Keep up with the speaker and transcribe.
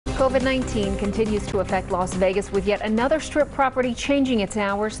COVID-19 continues to affect Las Vegas with yet another Strip property changing its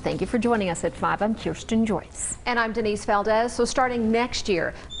hours. Thank you for joining us at 5. I'm Kirsten Joyce. And I'm Denise Valdez. So starting next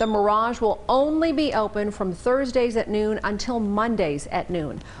year, the Mirage will only be open from Thursdays at noon until Mondays at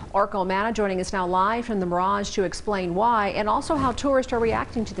noon. Orko Manna joining us now live from the Mirage to explain why and also how tourists are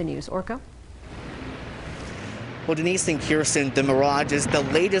reacting to the news. Orko? Well, Denise and Kirsten, the Mirage is the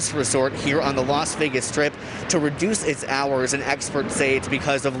latest resort here on the Las Vegas Strip to reduce its hours, and experts say it's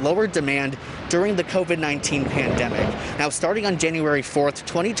because of lower demand during the COVID-19 pandemic. Now, starting on January 4th,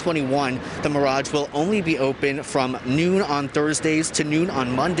 2021, the Mirage will only be open from noon on Thursdays to noon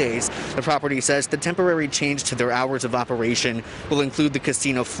on Mondays. The property says the temporary change to their hours of operation will include the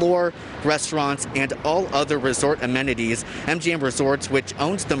casino floor, restaurants, and all other resort amenities. MGM Resorts, which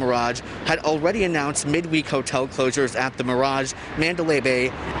owns the Mirage, had already announced midweek hotel closures at the Mirage, Mandalay Bay,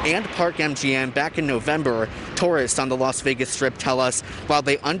 and Park MGM back in November. Tourists on the Las Vegas Strip tell us while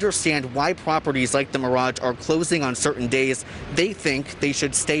they understand why properties like the Mirage are closing on certain days, they think they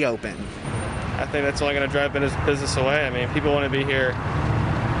should stay open. I think that's only going to drive business away. I mean, people want to be here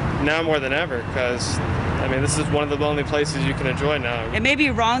now more than ever because, I mean, this is one of the only places you can enjoy now. It may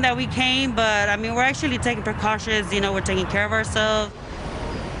be wrong that we came, but I mean, we're actually taking precautions. We're taking care of ourselves.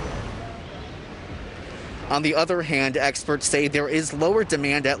 On the other hand, experts say there is lower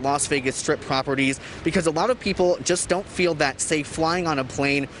demand at Las Vegas Strip properties because a lot of people just don't feel that safe flying on a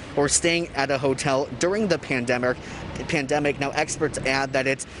plane or staying at a hotel during the pandemic. Now, experts add that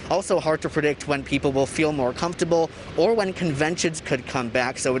it's also hard to predict when people will feel more comfortable or when conventions could come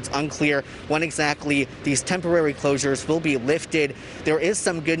back, so it's unclear when exactly these temporary closures will be lifted. There is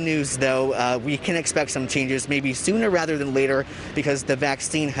some good news, though. We can expect some changes maybe sooner rather than later because the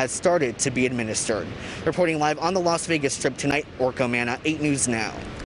vaccine has started to be administered. Reporting live on the Las Vegas Strip tonight, Orko Manna, 8 News Now.